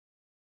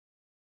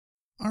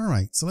All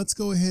right, so let's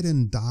go ahead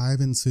and dive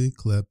into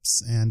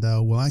Eclipse and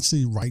we'll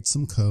actually write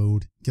some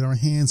code, get our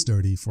hands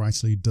dirty for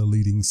actually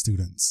deleting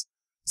students.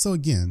 So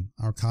again,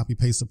 our copy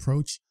paste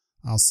approach,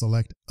 I'll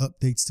select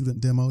update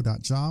student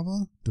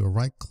demo.java, do a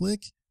right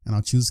click, and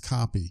I'll choose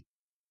copy.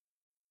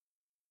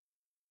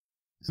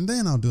 And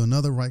then I'll do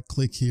another right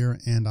click here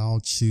and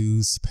I'll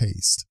choose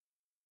paste.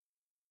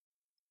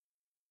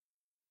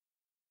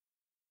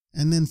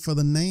 And then for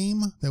the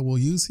name that we'll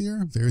use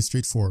here, very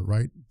straightforward,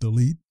 right?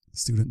 Delete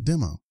student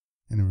demo.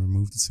 And then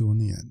remove the 2 on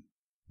the end.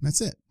 And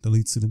that's it,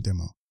 delete student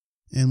demo.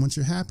 And once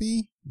you're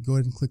happy, go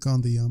ahead and click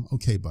on the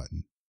OK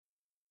button.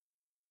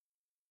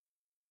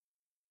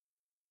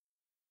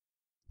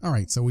 All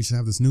right, so we should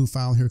have this new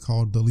file here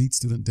called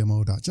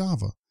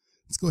deletestudentdemo.java.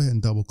 Let's go ahead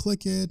and double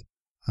click it,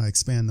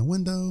 expand the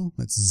window.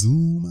 Let's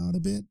zoom out a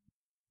bit.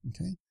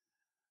 Okay.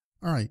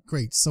 All right,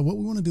 great. So what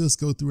we want to do is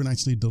go through and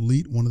actually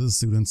delete one of the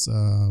students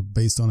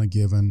based on a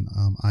given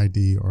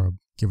ID or a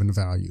given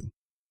value.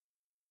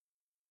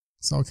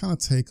 So I'll kind of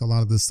take a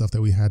lot of this stuff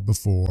that we had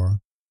before,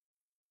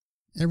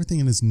 everything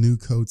in this new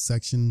code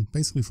section,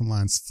 basically from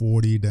lines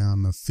 40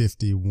 down to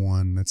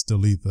 51. Let's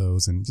delete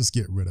those and just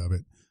get rid of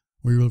it.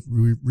 We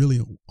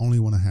really only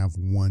want to have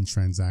one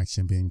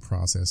transaction being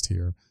processed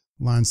here.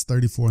 Lines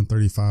 34 and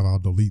 35, I'll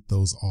delete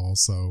those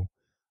also.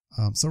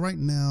 So right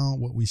now,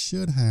 what we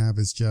should have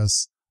is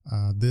just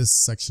this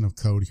section of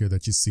code here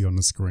that you see on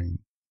the screen.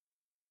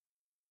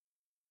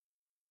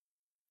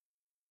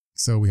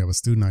 So we have a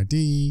student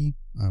ID,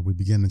 we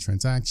begin the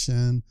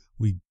transaction,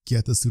 we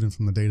get the student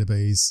from the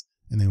database,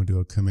 and then we do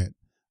a commit.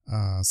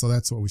 So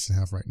that's what we should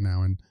have right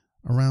now. And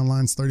around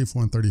lines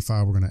 34 and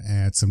 35, we're going to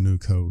add some new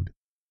code.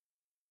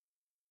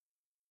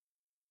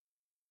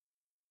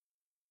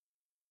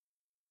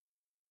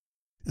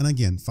 And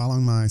again,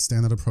 following my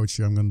standard approach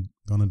here, I'm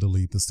going to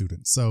delete the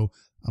student. So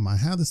I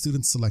have the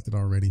student selected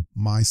already,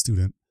 my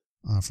student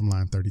from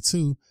line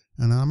 32,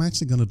 and I'm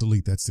actually going to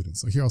delete that student.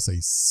 So here I'll say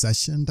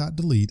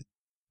session.delete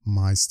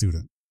my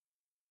student.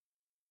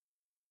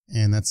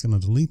 And that's going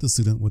to delete the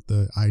student with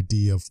the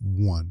ID of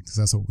 1, because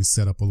that's what we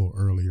set up a little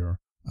earlier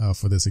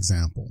for this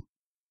example.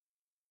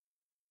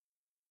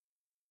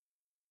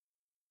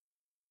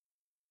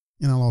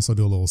 And I'll also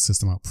do a little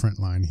system out print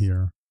line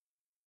here.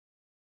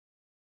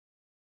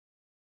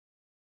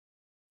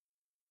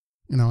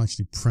 And I'll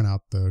actually print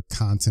out the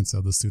contents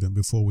of the student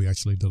before we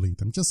actually delete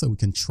them, just so we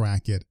can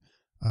track it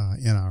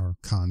in our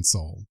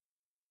console.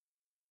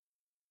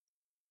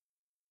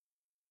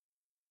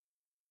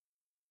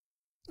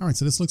 All right,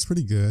 so this looks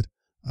pretty good.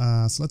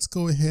 So let's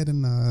go ahead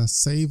and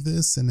save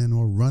this, and then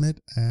we'll run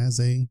it as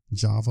a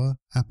Java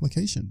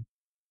application.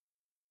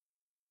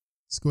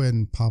 Let's go ahead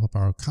and pop up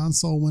our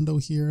console window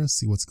here,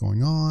 see what's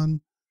going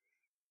on.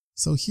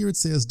 So here it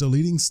says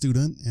deleting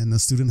student, and the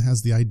student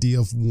has the ID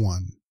of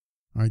 1.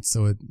 All right,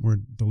 so we're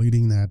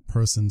deleting that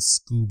person's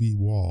Scooby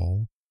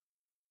Wall,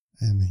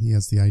 and he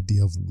has the ID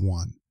of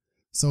 1.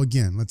 So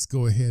again, let's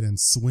go ahead and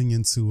swing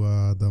into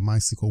the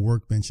MySQL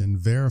Workbench and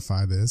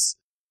verify this.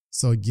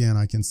 So again,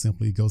 I can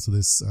simply go to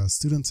this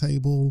student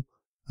table,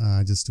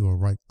 just do a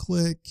right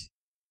click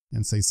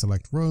and say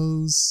select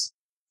rows.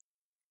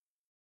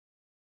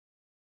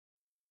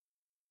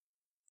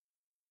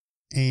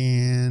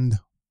 And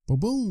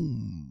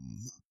boom.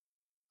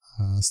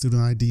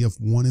 Student ID of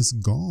 1 is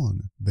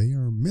gone. They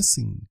are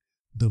missing,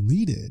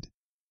 deleted,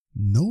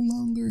 no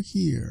longer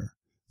here.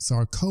 So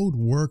our code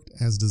worked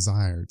as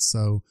desired.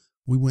 So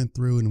we went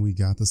through and we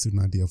got the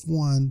student ID of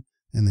 1.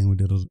 And then we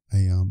did a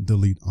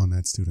delete on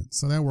that student.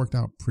 So that worked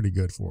out pretty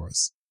good for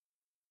us.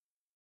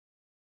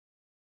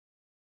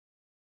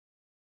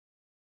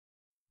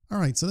 All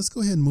right, so let's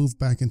go ahead and move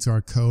back into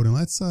our code, and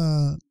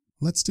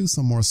let's do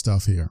some more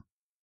stuff here.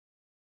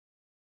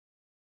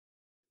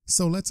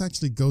 So let's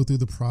actually go through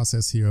the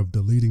process here of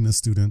deleting the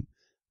student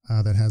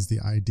that has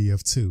the ID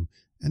of 2.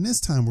 And this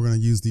time we're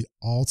going to use the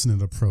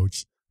alternate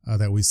approach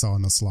that we saw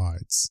in the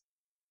slides.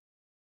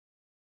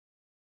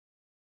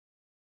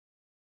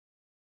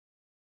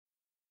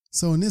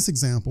 So in this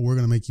example, we're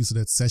going to make use of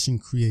that session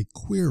create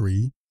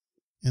query.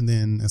 And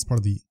then as part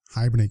of the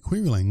Hibernate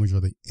query language, or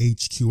the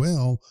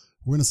HQL,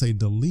 we're going to say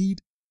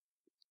delete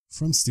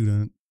from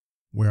student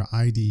where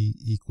ID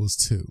equals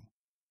 2.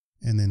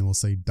 And then we'll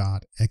say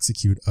dot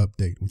execute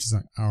update, which is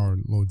our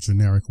little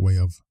generic way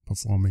of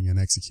performing an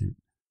execute,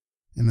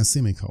 and a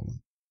semicolon.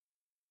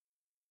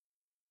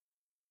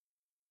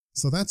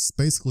 So that's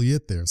basically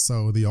it there.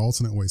 So the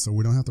alternate way, so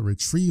we don't have to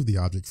retrieve the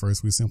object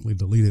first, we simply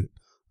delete it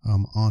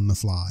on the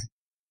fly.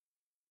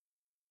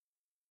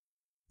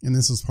 And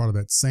this is part of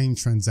that same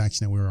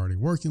transaction that we were already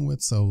working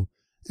with. So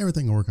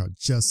everything will work out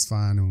just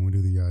fine when we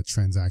do the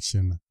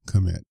transaction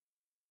commit.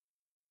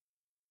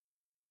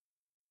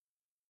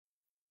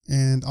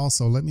 And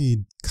also let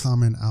me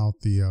comment out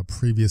the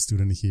previous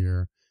student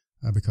here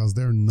because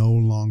they're no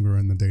longer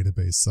in the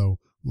database. So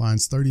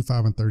lines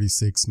 35 and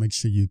 36, make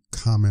sure you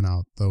comment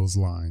out those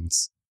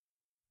lines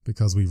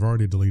because we've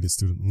already deleted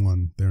student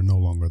 1. They're no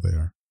longer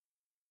there.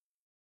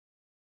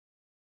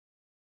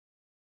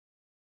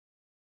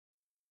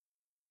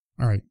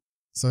 All right,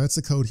 So that's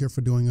the code here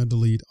for doing a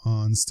delete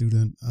on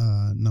student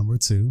number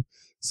 2.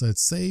 So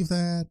let's save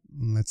that.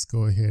 Let's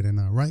go ahead and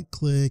right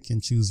click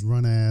and choose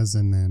run as,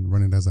 and then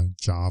run it as a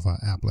Java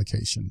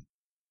application.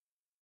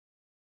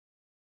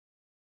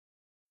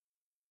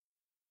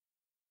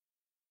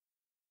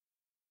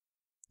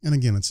 And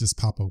again, let's just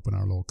pop open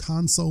our little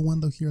console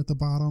window here at the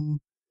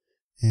bottom,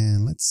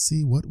 and let's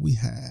see what we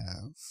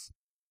have.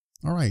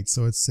 All right,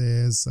 so it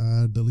says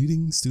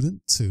deleting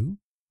student 2.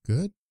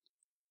 Good.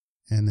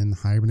 And then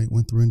Hibernate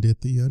went through and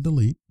did the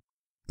delete.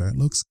 That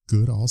looks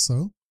good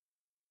also.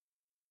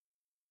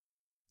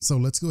 So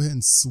let's go ahead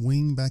and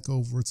swing back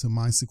over to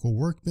MySQL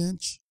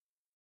Workbench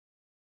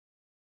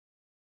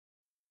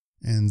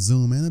and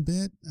zoom in a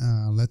bit.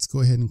 Let's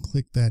go ahead and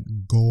click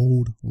that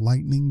gold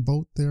lightning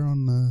bolt there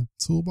on the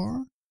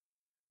toolbar.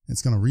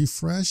 It's going to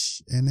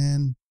refresh, and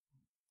then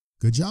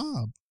good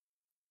job.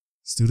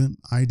 Student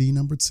ID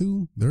number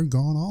 2, they're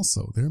gone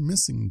also. They're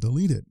missing,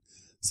 deleted.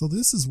 So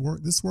this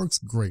works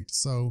great.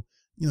 So,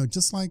 you know,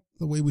 just like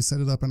the way we set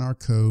it up in our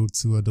code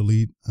to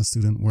delete a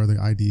student where the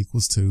ID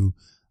equals 2,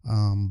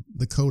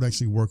 the code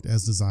actually worked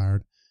as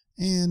desired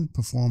and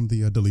performed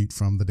the delete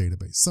from the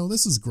database. So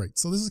this is great.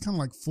 So this is kind of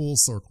like full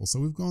circle. So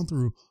we've gone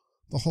through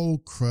the whole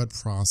CRUD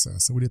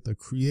process. So we did the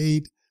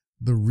create,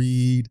 the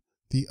read,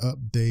 the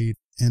update,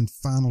 and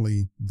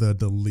finally the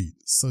delete.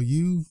 So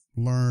you've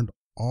learned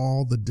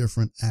all the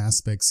different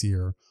aspects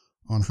here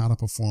on how to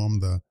perform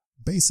the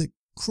basic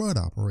CRUD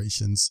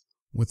operations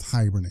with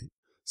Hibernate.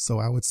 So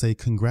I would say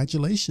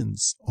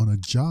congratulations on a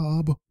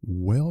job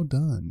well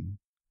done.